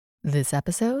This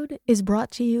episode is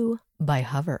brought to you by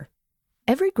Hover.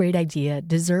 Every great idea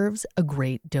deserves a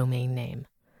great domain name.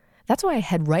 That's why I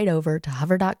head right over to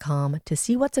hover.com to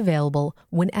see what's available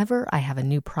whenever I have a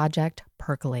new project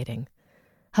percolating.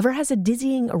 Hover has a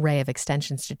dizzying array of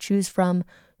extensions to choose from.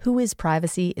 Whois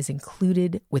Privacy is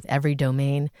included with every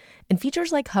domain, and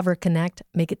features like Hover Connect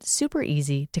make it super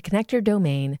easy to connect your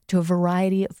domain to a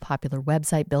variety of popular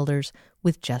website builders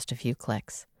with just a few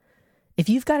clicks. If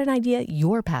you've got an idea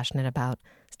you're passionate about,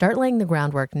 start laying the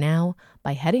groundwork now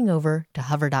by heading over to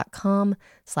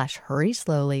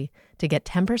hover.com/hurryslowly to get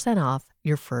 10% off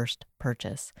your first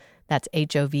purchase. That's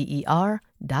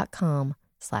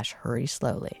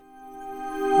hover.com/hurryslowly.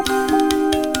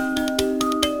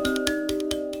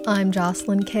 I'm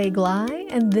Jocelyn K. Glei,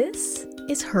 and this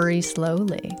is Hurry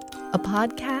Slowly, a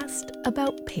podcast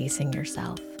about pacing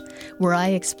yourself, where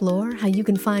I explore how you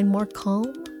can find more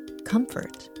calm,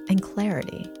 comfort, and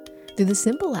clarity through the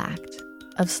simple act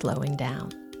of slowing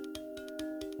down.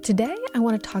 Today, I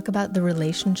want to talk about the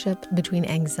relationship between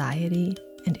anxiety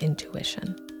and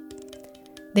intuition.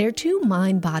 They are two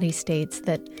mind-body states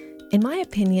that, in my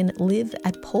opinion, live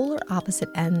at polar opposite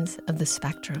ends of the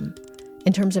spectrum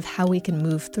in terms of how we can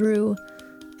move through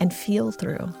and feel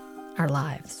through our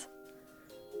lives.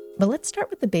 But let's start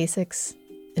with the basics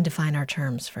and define our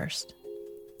terms first.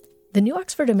 The New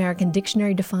Oxford American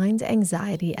Dictionary defines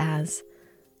anxiety as,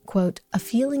 quote, a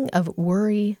feeling of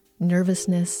worry,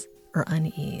 nervousness, or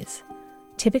unease,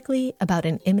 typically about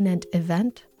an imminent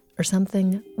event or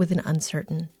something with an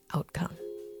uncertain outcome,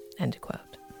 end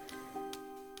quote.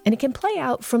 And it can play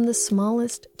out from the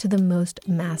smallest to the most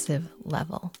massive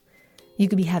level. You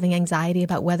could be having anxiety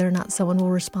about whether or not someone will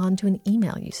respond to an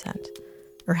email you sent,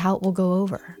 or how it will go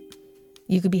over.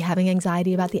 You could be having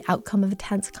anxiety about the outcome of a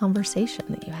tense conversation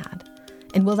that you had.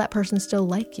 And will that person still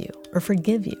like you, or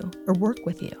forgive you, or work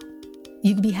with you?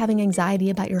 You could be having anxiety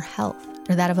about your health,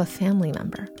 or that of a family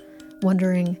member,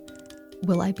 wondering,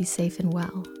 will I be safe and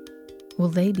well? Will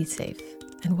they be safe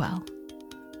and well?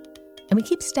 And we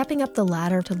keep stepping up the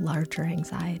ladder to larger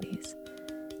anxieties.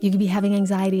 You could be having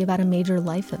anxiety about a major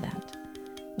life event.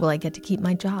 Will I get to keep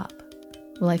my job?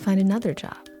 Will I find another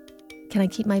job? Can I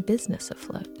keep my business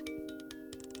afloat?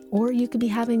 Or you could be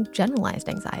having generalized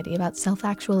anxiety about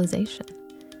self-actualization.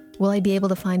 Will I be able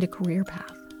to find a career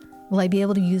path? Will I be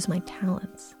able to use my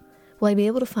talents? Will I be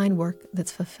able to find work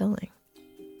that's fulfilling?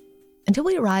 Until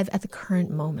we arrive at the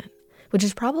current moment, which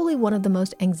is probably one of the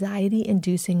most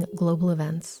anxiety-inducing global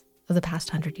events of the past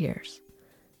 100 years,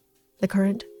 the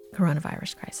current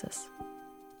coronavirus crisis.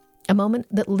 A moment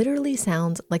that literally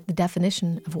sounds like the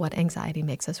definition of what anxiety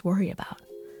makes us worry about,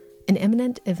 an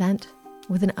imminent event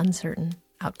with an uncertain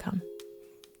outcome.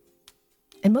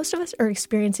 And most of us are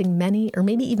experiencing many or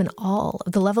maybe even all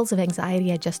of the levels of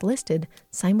anxiety I just listed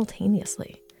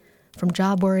simultaneously, from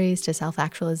job worries to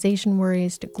self-actualization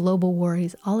worries to global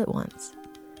worries all at once.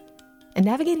 And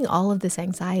navigating all of this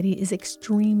anxiety is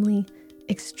extremely,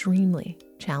 extremely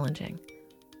challenging.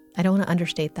 I don't want to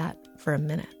understate that for a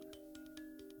minute.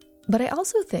 But I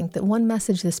also think that one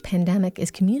message this pandemic is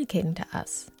communicating to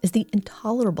us is the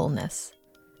intolerableness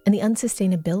and the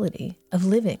unsustainability of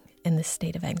living in this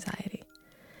state of anxiety.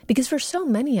 Because for so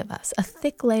many of us, a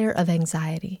thick layer of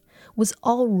anxiety was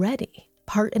already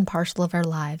part and parcel of our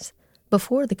lives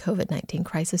before the COVID-19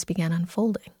 crisis began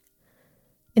unfolding.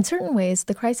 In certain ways,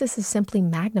 the crisis is simply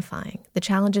magnifying the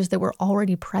challenges that were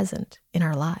already present in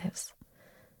our lives.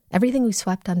 Everything we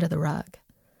swept under the rug.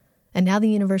 And now the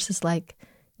universe is like,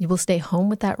 you will stay home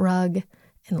with that rug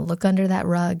and look under that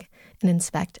rug and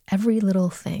inspect every little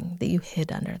thing that you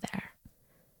hid under there.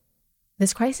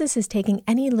 This crisis is taking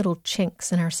any little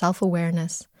chinks in our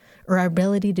self-awareness or our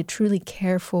ability to truly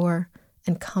care for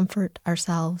and comfort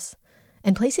ourselves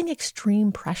and placing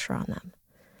extreme pressure on them,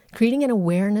 creating an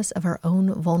awareness of our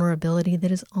own vulnerability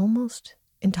that is almost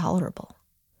intolerable.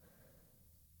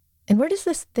 And where does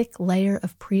this thick layer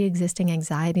of pre-existing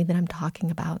anxiety that I'm talking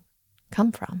about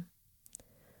come from?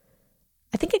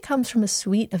 I think it comes from a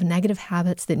suite of negative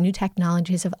habits that new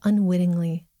technologies have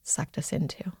unwittingly sucked us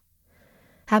into.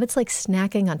 Habits like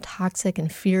snacking on toxic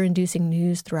and fear-inducing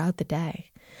news throughout the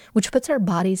day, which puts our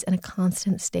bodies in a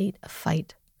constant state of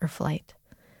fight or flight.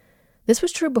 This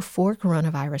was true before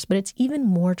coronavirus, but it's even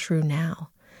more true now.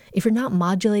 If you're not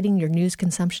modulating your news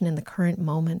consumption in the current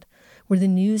moment, where the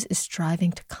news is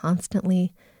striving to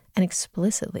constantly and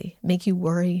explicitly make you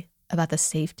worry about the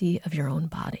safety of your own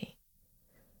body.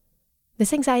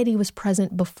 This anxiety was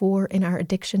present before in our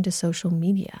addiction to social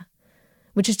media,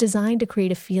 which is designed to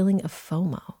create a feeling of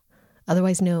FOMO,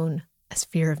 otherwise known as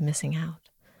fear of missing out,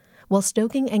 while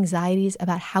stoking anxieties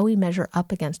about how we measure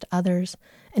up against others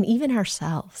and even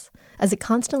ourselves, as it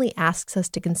constantly asks us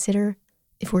to consider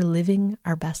if we're living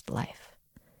our best life.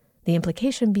 The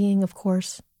implication being, of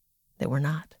course, that we're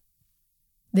not.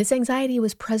 This anxiety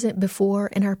was present before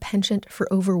in our penchant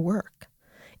for overwork,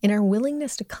 in our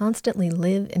willingness to constantly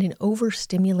live in an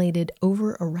overstimulated,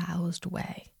 over-aroused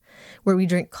way, where we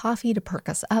drink coffee to perk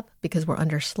us up because we're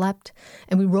underslept,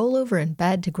 and we roll over in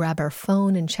bed to grab our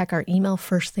phone and check our email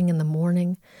first thing in the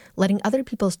morning, letting other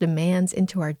people's demands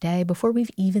into our day before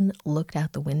we've even looked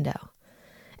out the window.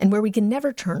 And where we can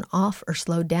never turn off or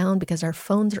slow down because our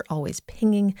phones are always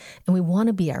pinging, and we want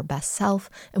to be our best self,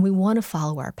 and we want to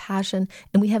follow our passion,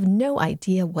 and we have no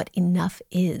idea what enough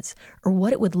is, or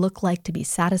what it would look like to be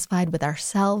satisfied with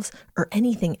ourselves or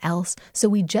anything else, so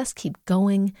we just keep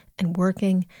going and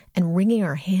working and wringing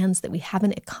our hands that we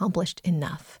haven't accomplished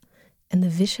enough. And the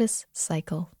vicious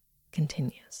cycle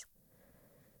continues.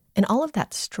 And all of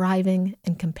that striving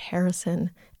and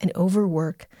comparison and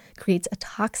overwork creates a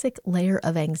toxic layer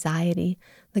of anxiety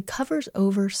that covers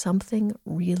over something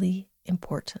really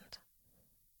important: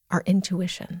 our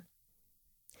intuition.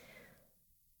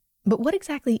 But what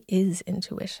exactly is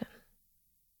intuition?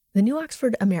 The New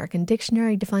Oxford American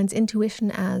Dictionary defines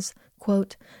intuition as,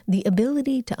 quote, the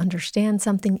ability to understand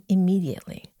something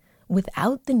immediately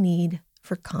without the need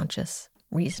for conscious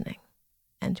reasoning,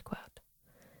 end quote.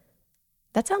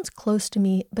 That sounds close to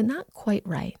me, but not quite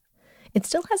right. It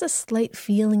still has a slight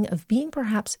feeling of being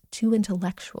perhaps too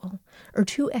intellectual or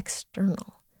too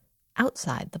external,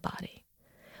 outside the body,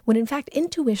 when in fact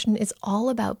intuition is all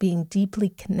about being deeply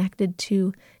connected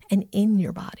to and in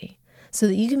your body, so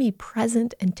that you can be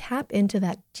present and tap into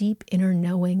that deep inner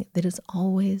knowing that is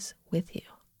always with you.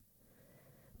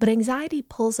 But anxiety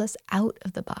pulls us out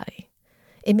of the body.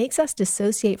 It makes us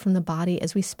dissociate from the body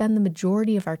as we spend the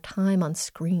majority of our time on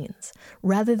screens,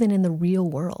 rather than in the real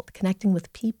world, connecting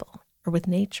with people or with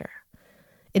nature.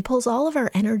 It pulls all of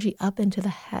our energy up into the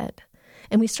head,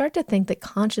 and we start to think that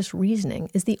conscious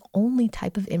reasoning is the only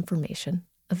type of information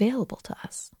available to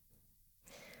us.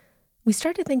 We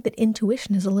start to think that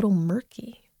intuition is a little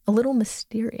murky, a little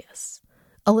mysterious,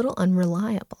 a little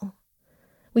unreliable.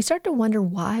 We start to wonder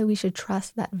why we should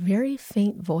trust that very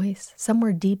faint voice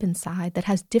somewhere deep inside that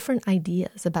has different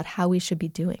ideas about how we should be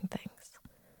doing things.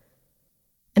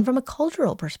 And from a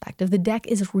cultural perspective, the deck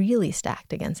is really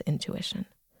stacked against intuition.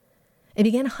 It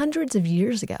began hundreds of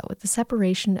years ago with the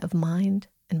separation of mind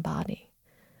and body,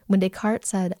 when Descartes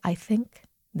said, "I think,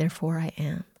 therefore I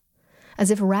am," as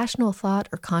if rational thought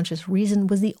or conscious reason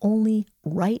was the only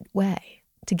right way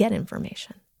to get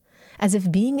information. As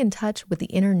if being in touch with the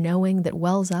inner knowing that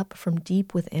wells up from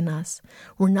deep within us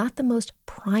were not the most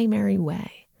primary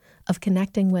way of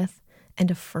connecting with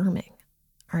and affirming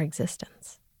our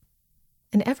existence.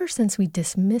 And ever since we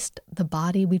dismissed the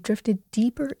body, we've drifted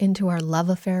deeper into our love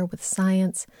affair with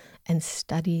science and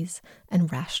studies and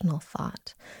rational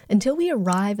thought, until we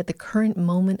arrive at the current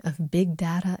moment of big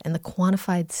data and the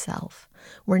quantified self,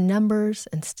 where numbers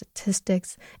and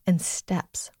statistics and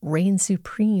steps reign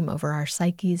supreme over our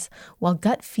psyches, while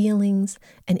gut feelings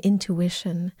and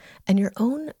intuition and your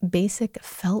own basic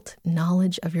felt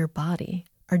knowledge of your body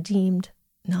are deemed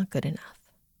not good enough.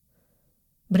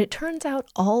 But it turns out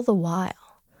all the while,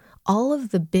 all of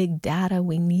the big data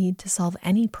we need to solve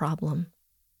any problem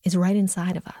is right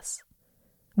inside of us.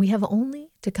 We have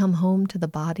only to come home to the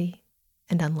body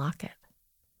and unlock it.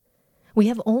 We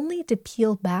have only to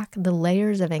peel back the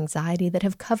layers of anxiety that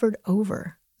have covered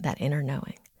over that inner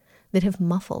knowing, that have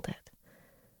muffled it.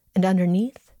 And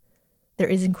underneath, there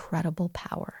is incredible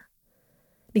power.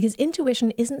 Because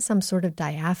intuition isn't some sort of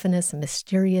diaphanous,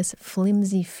 mysterious,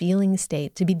 flimsy feeling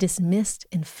state to be dismissed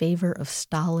in favor of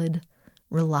stolid,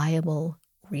 reliable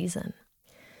reason.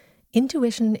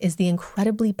 Intuition is the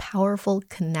incredibly powerful,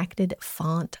 connected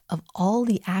font of all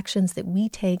the actions that we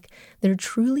take that are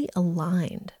truly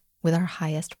aligned with our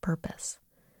highest purpose.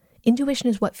 Intuition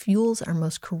is what fuels our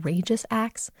most courageous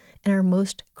acts and our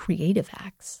most creative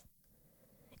acts.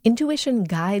 Intuition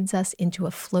guides us into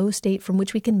a flow state from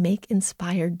which we can make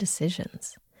inspired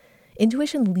decisions.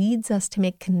 Intuition leads us to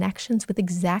make connections with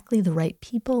exactly the right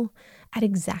people at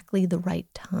exactly the right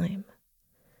time.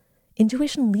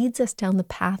 Intuition leads us down the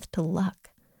path to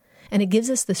luck, and it gives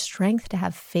us the strength to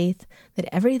have faith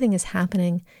that everything is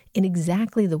happening in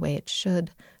exactly the way it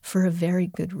should for a very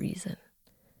good reason,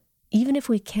 even if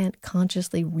we can't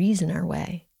consciously reason our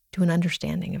way to an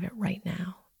understanding of it right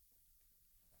now.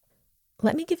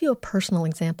 Let me give you a personal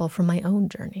example from my own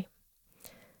journey.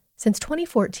 Since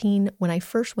 2014, when I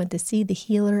first went to see the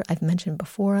healer I've mentioned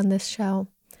before on this show,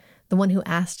 the one who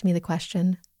asked me the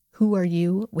question, "Who are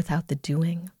you without the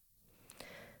doing?"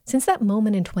 Since that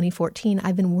moment in 2014,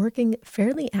 I've been working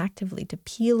fairly actively to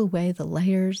peel away the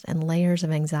layers and layers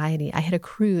of anxiety I had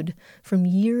accrued from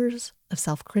years of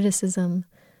self-criticism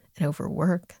and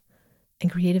overwork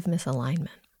and creative misalignment.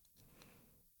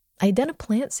 I had done a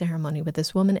plant ceremony with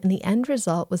this woman, and the end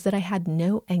result was that I had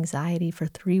no anxiety for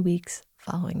 3 weeks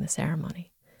following the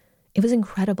ceremony. It was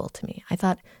incredible to me. I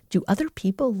thought, do other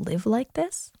people live like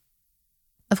this?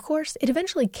 Of course, it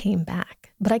eventually came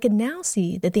back, but I could now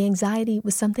see that the anxiety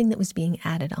was something that was being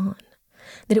added on,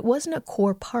 that it wasn't a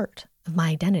core part of my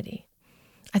identity.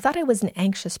 I thought I was an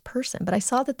anxious person, but I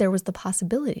saw that there was the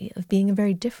possibility of being a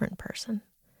very different person.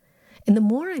 And the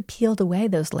more I peeled away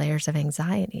those layers of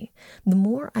anxiety, the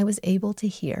more I was able to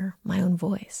hear my own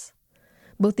voice,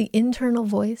 both the internal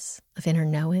voice of inner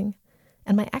knowing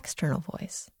and my external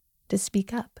voice to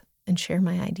speak up and share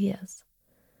my ideas.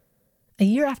 A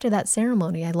year after that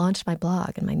ceremony, I launched my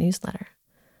blog and my newsletter.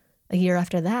 A year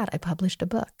after that, I published a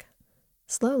book.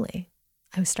 Slowly,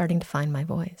 I was starting to find my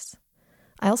voice.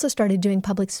 I also started doing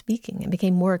public speaking and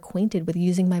became more acquainted with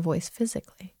using my voice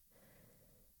physically.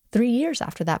 3 years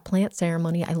after that plant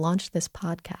ceremony, I launched this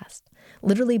podcast,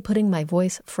 literally putting my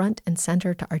voice front and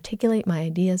center to articulate my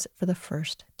ideas for the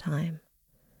first time.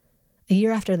 A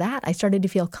year after that, I started to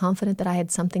feel confident that I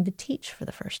had something to teach for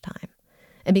the first time,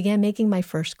 and began making my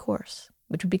first course,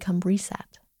 which would become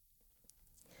Reset.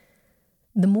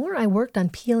 The more I worked on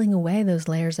peeling away those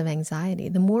layers of anxiety,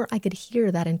 the more I could hear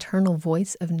that internal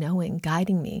voice of knowing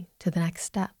guiding me to the next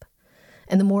step.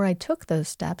 And the more I took those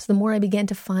steps, the more I began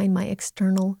to find my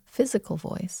external physical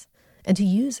voice and to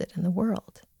use it in the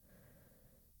world.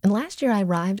 And last year I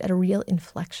arrived at a real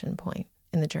inflection point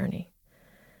in the journey.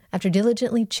 After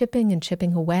diligently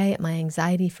chipping away at my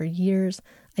anxiety for years,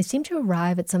 I seemed to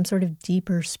arrive at some sort of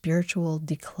deeper spiritual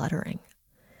decluttering.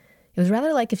 It was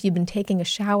rather like if you'd been taking a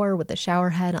shower with the shower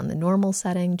head on the normal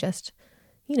setting, just,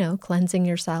 cleansing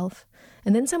yourself,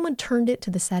 and then someone turned it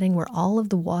to the setting where all of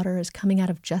the water is coming out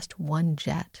of just one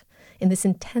jet in this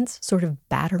intense sort of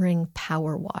battering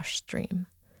power wash stream.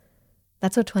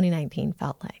 That's what 2019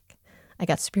 felt like. I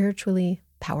got spiritually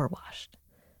power washed,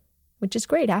 which is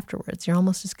great afterwards. You're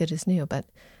almost as good as new, but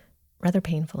rather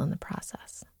painful in the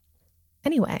process.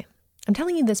 Anyway, I'm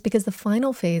telling you this because the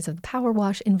final phase of the power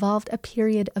wash involved a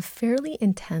period of fairly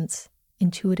intense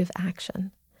intuitive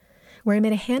action, where I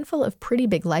made a handful of pretty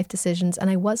big life decisions, and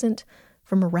I wasn't,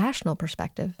 from a rational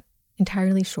perspective,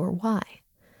 entirely sure why.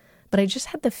 But I just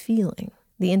had the feeling,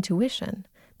 the intuition,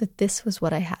 that this was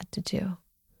what I had to do.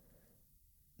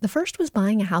 The first was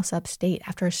buying a house upstate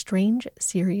after a strange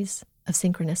series of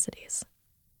synchronicities.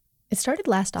 It started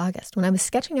last August when I was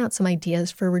sketching out some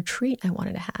ideas for a retreat I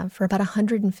wanted to have for about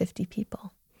 150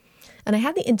 people. And I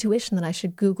had the intuition that I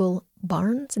should Google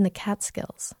barns in the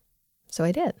Catskills. So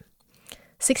I did.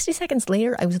 60 seconds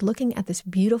later, I was looking at this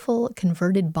beautiful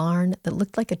converted barn that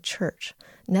looked like a church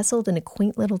nestled in a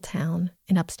quaint little town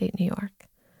in upstate New York.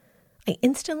 I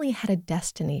instantly had a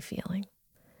destiny feeling.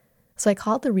 So I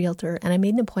called the realtor and I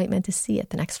made an appointment to see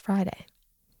it the next Friday.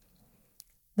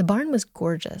 The barn was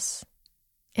gorgeous,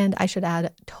 and I should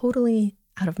add, totally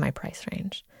out of my price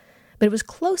range. But it was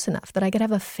close enough that I could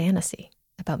have a fantasy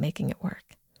about making it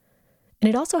work. And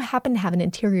it also happened to have an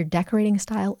interior decorating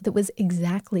style that was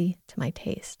exactly to my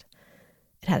taste.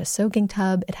 It had a soaking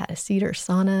tub, it had a cedar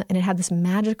sauna, and it had this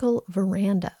magical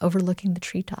veranda overlooking the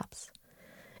treetops.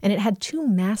 And it had 2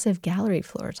 massive gallery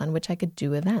floors on which I could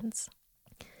do events,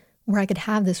 where I could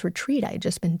have this retreat I had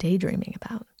just been daydreaming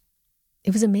about.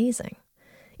 It was amazing.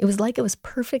 It was like it was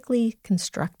perfectly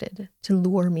constructed to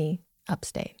lure me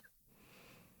upstate.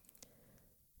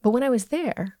 But when I was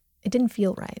there, it didn't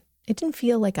feel right. It didn't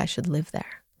feel like I should live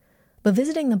there. But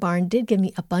visiting the barn did give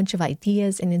me a bunch of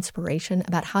ideas and inspiration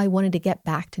about how I wanted to get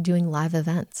back to doing live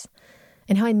events,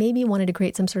 and how I maybe wanted to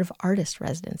create some sort of artist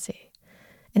residency,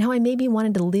 and how I maybe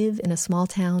wanted to live in a small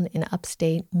town in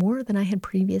upstate more than I had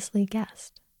previously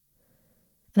guessed.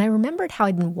 And I remembered how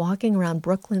I'd been walking around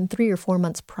Brooklyn 3 or 4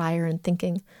 months prior and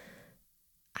thinking,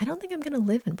 I don't think I'm going to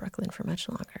live in Brooklyn for much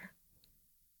longer.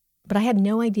 But I had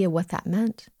no idea what that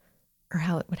meant or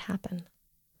how it would happen.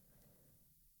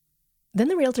 Then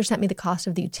the realtor sent me the cost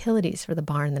of the utilities for the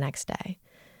barn the next day,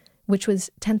 which was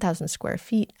 10,000 square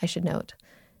feet, I should note.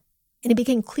 And it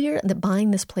became clear that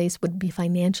buying this place would be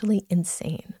financially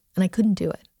insane, and I couldn't do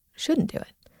it, shouldn't do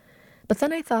it. But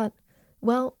then I thought,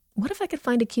 well, what if I could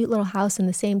find a cute little house in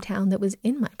the same town that was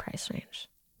in my price range?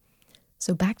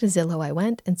 So back to Zillow I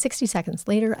went, and 60 seconds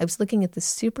later, I was looking at this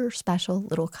super special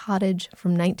little cottage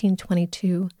from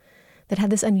 1922 that had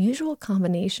this unusual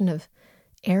combination of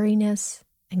airiness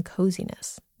and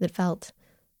coziness that felt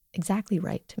exactly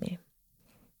right to me.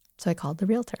 So I called the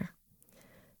realtor.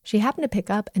 She happened to pick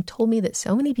up and told me that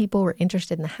so many people were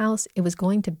interested in the house, it was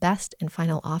going to best and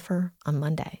final offer on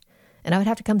Monday. And I would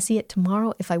have to come see it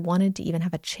tomorrow if I wanted to even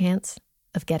have a chance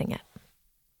of getting it.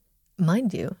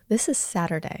 Mind you, this is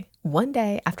Saturday, one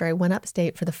day after I went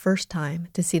upstate for the first time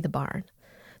to see the barn.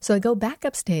 So I go back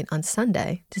upstate on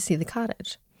Sunday to see the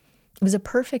cottage. It was a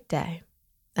perfect day,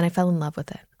 and I fell in love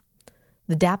with it.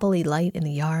 The dappley light in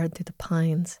the yard through the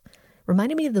pines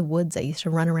reminded me of the woods I used to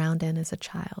run around in as a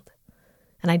child.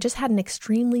 And I just had an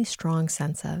extremely strong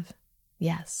sense of,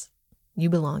 yes, you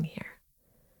belong here.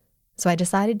 So I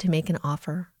decided to make an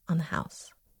offer on the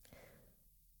house.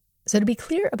 So to be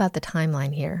clear about the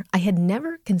timeline here, I had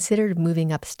never considered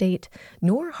moving upstate,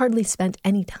 nor hardly spent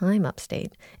any time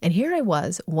upstate. And here I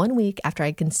was, 1 week after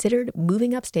I considered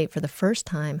moving upstate for the first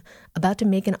time, about to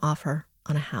make an offer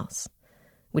on a house,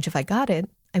 which if I got it,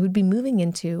 I would be moving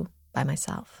into by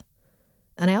myself.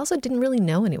 And I also didn't really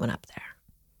know anyone up there.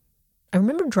 I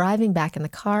remember driving back in the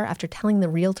car after telling the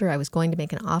realtor I was going to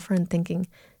make an offer and thinking,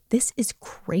 this is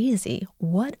crazy.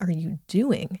 What are you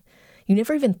doing? You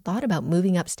never even thought about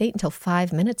moving upstate until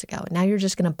 5 minutes ago. Now you're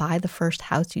just going to buy the first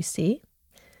house you see?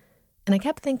 And I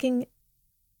kept thinking,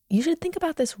 you should think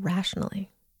about this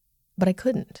rationally. But I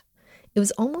couldn't. It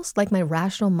was almost like my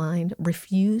rational mind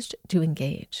refused to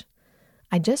engage.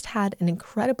 I just had an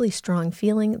incredibly strong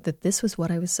feeling that this was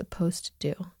what I was supposed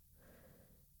to do.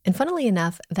 And funnily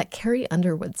enough, that Carrie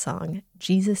Underwood song,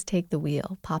 Jesus Take the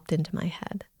Wheel, popped into my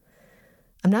head.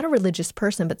 I'm not a religious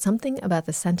person, but something about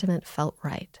the sentiment felt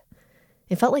right.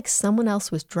 It felt like someone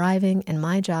else was driving and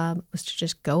my job was to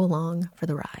just go along for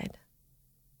the ride.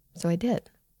 So I did.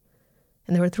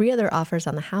 And there were 3 other offers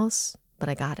on the house, but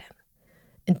I got it.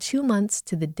 And 2 months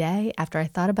to the day after I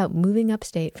thought about moving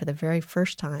upstate for the very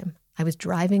first time, I was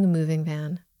driving a moving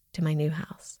van to my new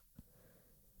house.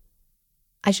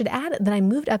 I should add that I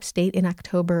moved upstate in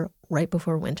October right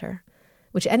before winter,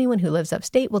 which anyone who lives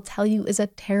upstate will tell you is a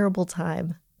terrible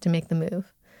time to make the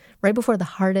move, right before the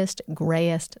hardest,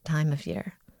 grayest time of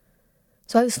year.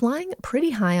 So I was flying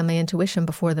pretty high on my intuition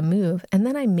before the move, and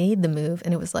then I made the move,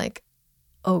 and it was like,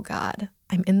 oh God,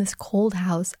 I'm in this cold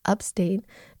house upstate,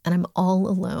 and I'm all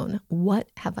alone. What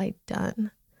have I done?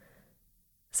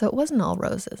 So it wasn't all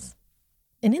roses.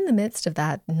 And in the midst of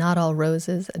that not all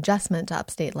roses adjustment to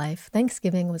upstate life,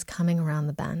 Thanksgiving was coming around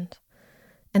the bend.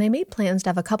 And I made plans to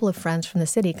have a couple of friends from the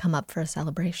city come up for a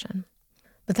celebration.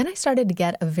 But then I started to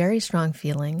get a very strong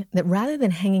feeling that rather than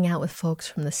hanging out with folks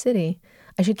from the city,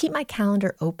 I should keep my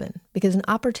calendar open because an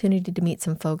opportunity to meet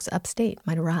some folks upstate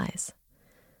might arise.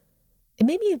 It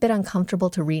made me a bit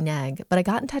uncomfortable to renege, but I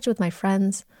got in touch with my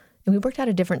friends and we worked out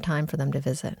a different time for them to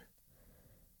visit.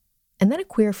 And then a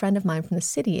queer friend of mine from the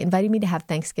city invited me to have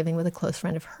Thanksgiving with a close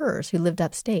friend of hers who lived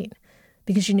upstate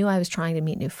because she knew I was trying to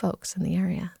meet new folks in the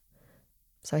area.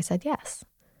 So I said yes.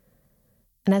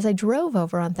 And as I drove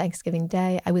over on Thanksgiving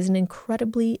Day, I was in an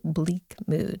incredibly bleak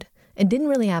mood and didn't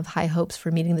really have high hopes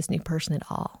for meeting this new person at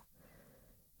all.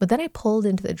 But then I pulled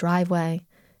into the driveway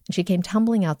and she came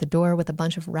tumbling out the door with a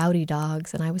bunch of rowdy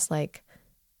dogs, and I was like,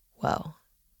 whoa,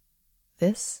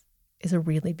 this is a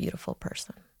really beautiful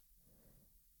person.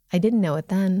 I didn't know it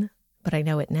then, but I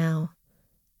know it now,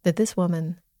 that this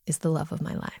woman is the love of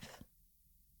my life.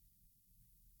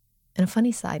 And a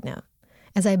funny side note,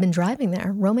 as I had been driving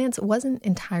there, romance wasn't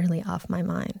entirely off my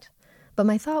mind. But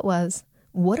my thought was,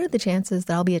 what are the chances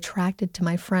that I'll be attracted to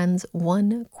my friend's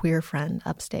one queer friend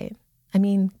upstate? I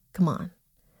mean, come on.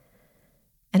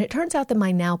 And it turns out that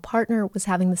my now partner was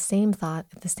having the same thought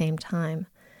at the same time.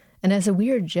 And as a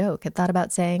weird joke, had thought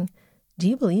about saying, do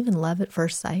you believe in love at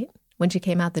first sight? When she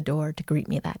came out the door to greet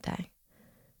me that day.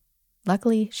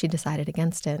 Luckily, she decided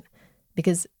against it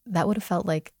because that would have felt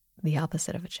like the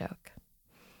opposite of a joke.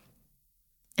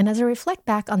 And as I reflect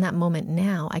back on that moment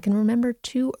now, I can remember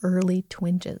 2 early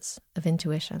twinges of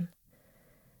intuition.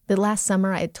 That last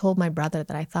summer I had told my brother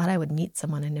that I thought I would meet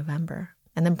someone in November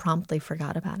and then promptly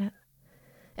forgot about it.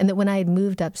 And that when I had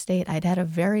moved upstate, I'd had a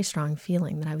very strong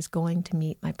feeling that I was going to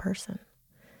meet my person.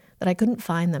 That I couldn't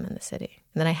find them in the city,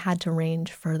 and that I had to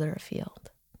range further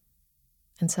afield.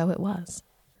 And so it was.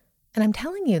 And I'm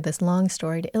telling you this long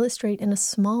story to illustrate in a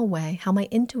small way how my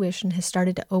intuition has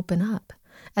started to open up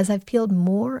as I've peeled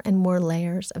more and more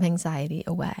layers of anxiety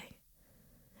away.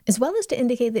 As well as to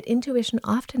indicate that intuition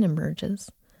often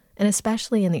emerges, and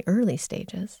especially in the early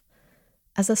stages,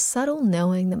 as a subtle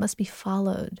knowing that must be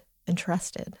followed and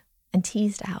trusted and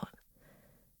teased out.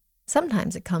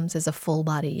 Sometimes it comes as a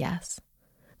full-body yes.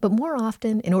 But more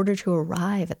often, in order to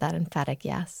arrive at that emphatic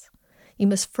yes, you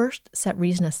must first set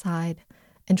reason aside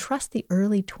and trust the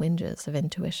early twinges of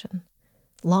intuition,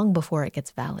 long before it gets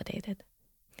validated.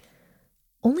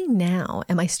 Only now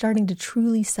am I starting to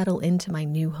truly settle into my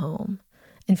new home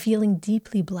and feeling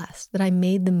deeply blessed that I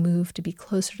made the move to be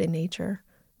closer to nature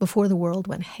before the world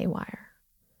went haywire.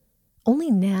 Only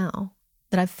now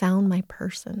that I've found my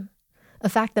person, a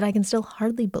fact that I can still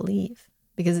hardly believe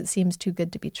because it seems too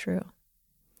good to be true.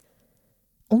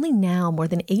 Only now, more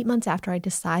than 8 months after I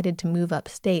decided to move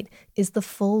upstate, is the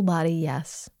full body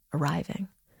yes arriving.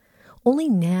 Only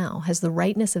now has the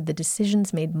rightness of the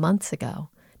decisions made months ago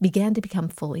began to become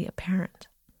fully apparent,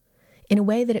 in a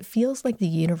way that it feels like the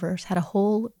universe had a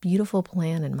whole beautiful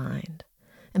plan in mind.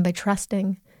 And by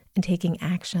trusting and taking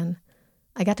action,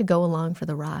 I got to go along for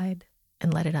the ride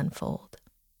and let it unfold.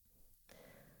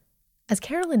 As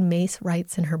Carolyn Myss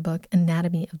writes in her book,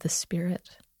 Anatomy of the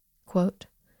Spirit, quote,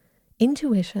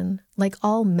 "Intuition, like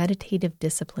all meditative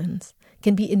disciplines,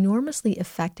 can be enormously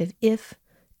effective if,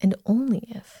 and only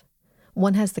if,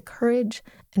 one has the courage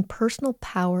and personal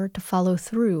power to follow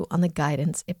through on the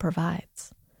guidance it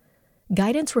provides.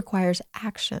 Guidance requires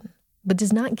action, but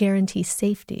does not guarantee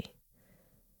safety.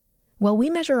 While we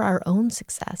measure our own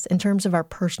success in terms of our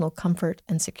personal comfort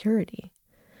and security,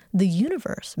 the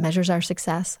universe measures our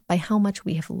success by how much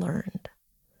we have learned.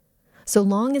 So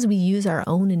long as we use our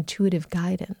own intuitive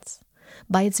guidance,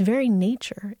 by its very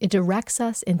nature, it directs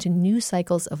us into new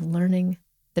cycles of learning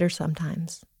that are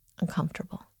sometimes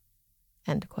uncomfortable."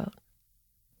 End quote.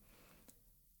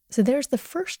 So there's the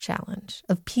first challenge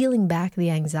of peeling back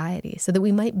the anxiety so that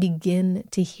we might begin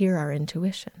to hear our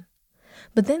intuition.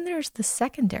 But then there's the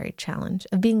secondary challenge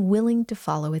of being willing to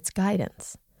follow its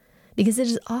guidance, because it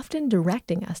is often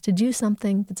directing us to do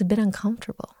something that's a bit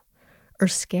uncomfortable or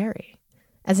scary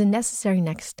as a necessary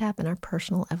next step in our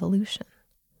personal evolution.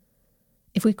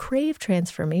 If we crave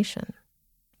transformation,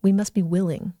 we must be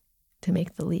willing to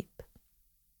make the leap.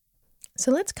 So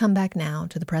let's come back now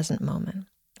to the present moment,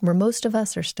 where most of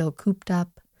us are still cooped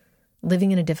up,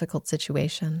 living in a difficult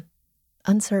situation,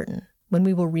 uncertain when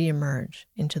we will reemerge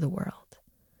into the world.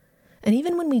 And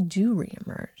even when we do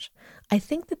reemerge, I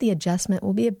think that the adjustment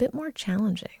will be a bit more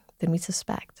challenging than we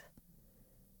suspect.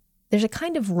 There's a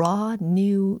kind of raw,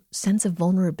 new sense of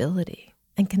vulnerability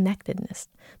and connectedness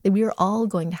that we are all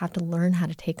going to have to learn how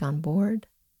to take on board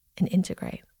and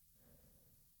integrate.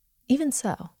 Even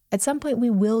so, at some point we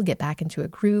will get back into a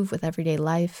groove with everyday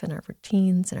life and our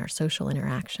routines and our social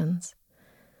interactions.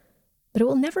 But it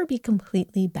will never be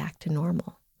completely back to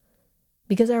normal,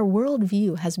 because our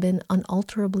worldview has been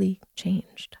unalterably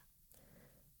changed.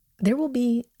 There will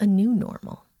be a new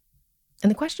normal. And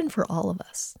the question for all of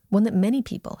us, one that many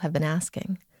people have been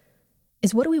asking,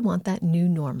 is what do we want that new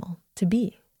normal to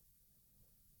be?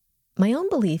 My own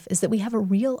belief is that we have a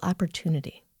real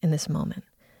opportunity in this moment,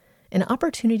 an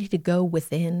opportunity to go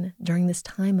within during this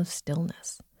time of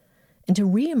stillness and to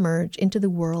reemerge into the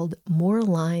world more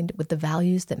aligned with the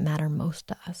values that matter most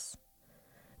to us,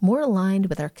 more aligned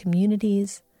with our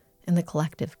communities and the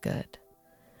collective good,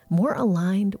 more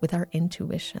aligned with our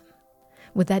intuition,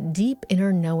 with that deep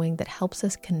inner knowing that helps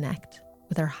us connect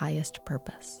with our highest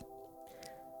purpose.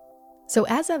 So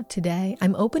as of today,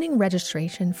 I'm opening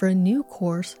registration for a new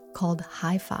course called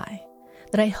Hi-Fi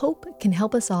that I hope can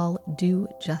help us all do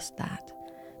just that.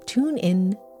 Tune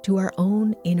in to our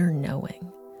own inner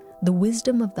knowing, the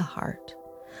wisdom of the heart,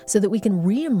 so that we can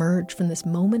reemerge from this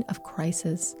moment of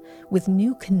crisis with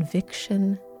new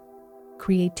conviction,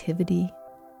 creativity,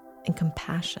 and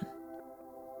compassion.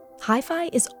 Hi-Fi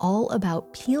is all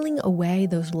about peeling away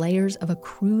those layers of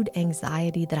accrued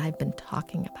anxiety that I've been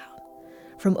talking about,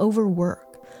 from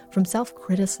overwork, from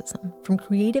self-criticism, from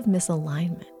creative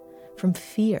misalignment, from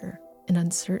fear and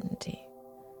uncertainty.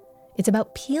 It's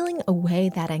about peeling away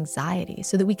that anxiety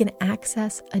so that we can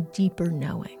access a deeper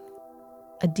knowing,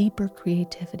 a deeper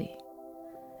creativity,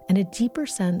 and a deeper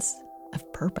sense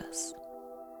of purpose.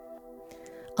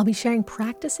 I'll be sharing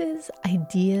practices,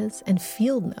 ideas, and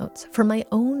field notes from my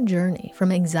own journey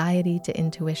from anxiety to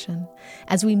intuition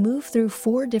as we move through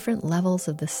 4 different levels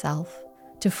of the self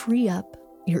to free up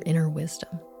your inner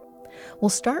wisdom. We'll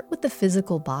start with the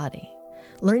physical body,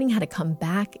 learning how to come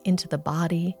back into the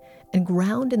body and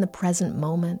ground in the present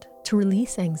moment to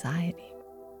release anxiety.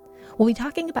 We'll be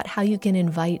talking about how you can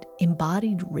invite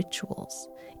embodied rituals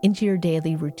into your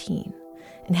daily routine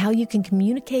and how you can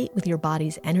communicate with your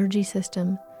body's energy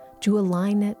system to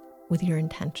align it with your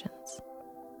intentions.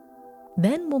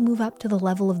 Then we'll move up to the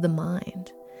level of the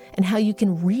mind and how you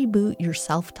can reboot your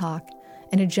self-talk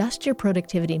and adjust your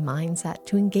productivity mindset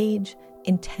to engage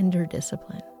in tender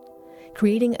discipline,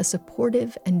 creating a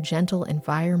supportive and gentle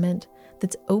environment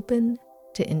that's open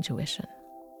to intuition.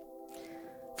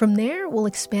 From there, we'll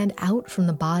expand out from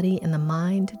the body and the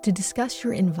mind to discuss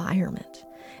your environment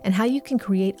and how you can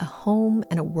create a home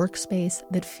and a workspace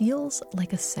that feels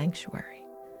like a sanctuary,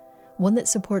 one that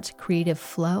supports creative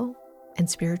flow and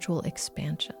spiritual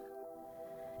expansion.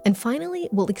 And finally,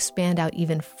 we'll expand out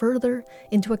even further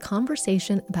into a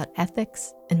conversation about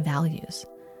ethics and values,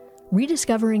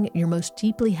 rediscovering your most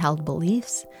deeply held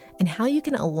beliefs and how you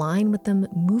can align with them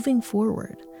moving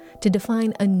forward to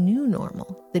define a new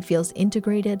normal that feels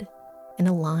integrated and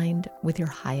aligned with your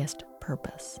highest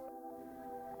purpose.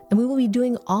 And we will be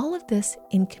doing all of this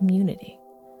in community.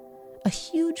 A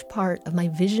huge part of my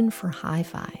vision for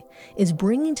Hi-Fi is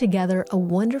bringing together a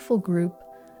wonderful group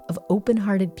of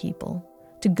open-hearted people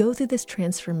to go through this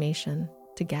transformation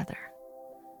together.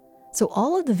 So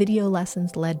all of the video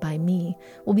lessons led by me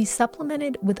will be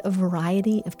supplemented with a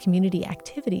variety of community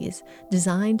activities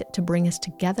designed to bring us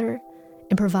together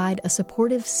and provide a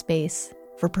supportive space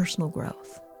for personal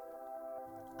growth.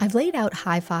 I've laid out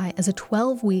Hi-Fi as a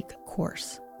 12-week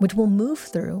course, which we'll move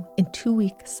through in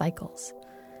 2-week cycles.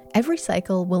 Every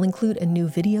cycle will include a new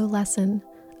video lesson,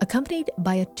 accompanied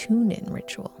by a tune-in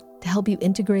ritual to help you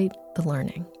integrate the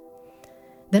learning.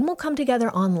 Then we'll come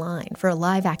together online for a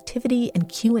live activity and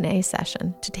Q&A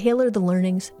session to tailor the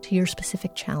learnings to your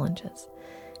specific challenges.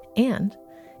 And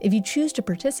if you choose to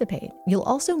participate, you'll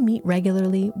also meet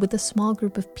regularly with a small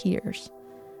group of peers,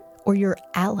 or your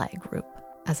ally group,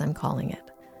 as I'm calling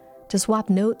it, to swap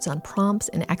notes on prompts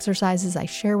and exercises I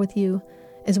share with you,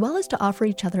 as well as to offer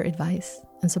each other advice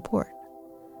and support.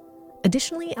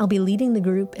 Additionally, I'll be leading the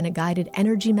group in a guided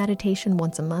energy meditation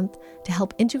once a month to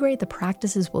help integrate the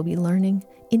practices we'll be learning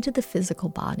into the physical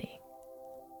body.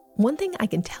 One thing I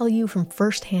can tell you from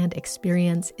firsthand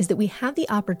experience is that we have the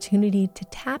opportunity to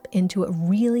tap into a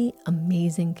really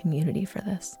amazing community for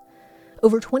this.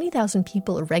 Over 20,000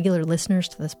 people are regular listeners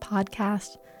to this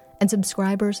podcast and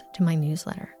subscribers to my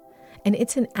newsletter, and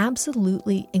it's an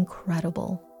absolutely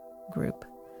incredible group.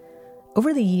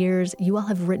 Over the years, you all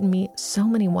have written me so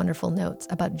many wonderful notes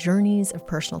about journeys of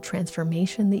personal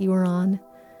transformation that you are on,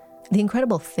 the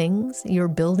incredible things you're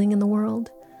building in the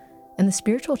world, and the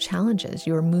spiritual challenges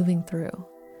you are moving through.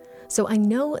 So I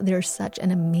know there's such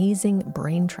an amazing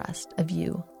brain trust of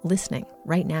you listening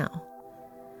right now.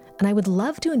 And I would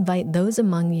love to invite those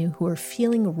among you who are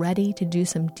feeling ready to do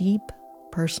some deep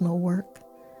personal work,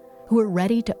 who are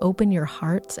ready to open your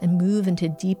hearts and move into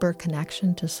deeper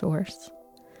connection to Source,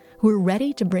 who are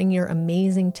ready to bring your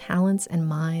amazing talents and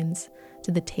minds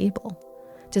to the table,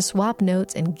 to swap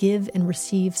notes and give and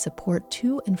receive support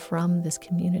to and from this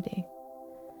community.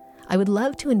 I would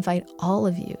love to invite all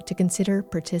of you to consider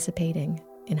participating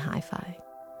in Hi-Fi.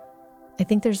 I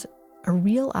think there's a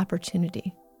real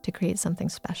opportunity to create something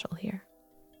special here.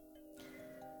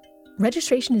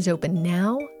 Registration is open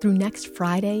now through next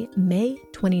Friday, May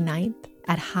 29th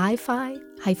at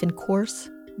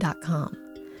hifi-course.com.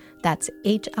 That's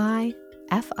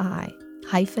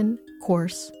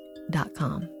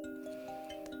hifi-course.com.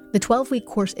 The 12-week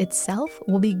course itself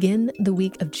will begin the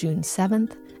week of June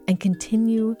 7th and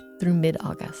continue through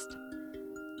mid-August.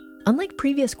 Unlike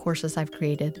previous courses I've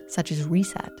created, such as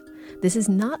Reset, this is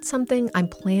not something I'm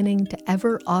planning to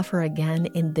ever offer again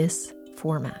in this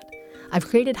format. I've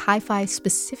created Hi-Fi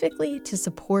specifically to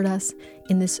support us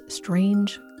in this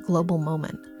strange global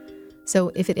moment.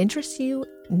 So if it interests you,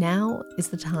 now is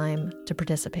the time to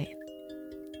participate.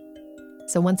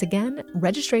 So once again,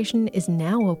 registration is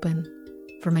now open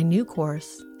for my new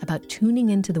course about tuning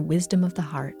into the wisdom of the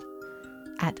heart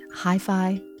at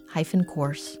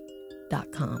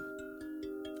hifi-course.com.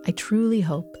 I truly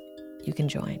hope you can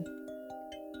join.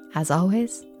 As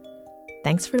always,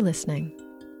 thanks for listening,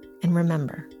 and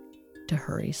remember to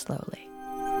hurry slowly.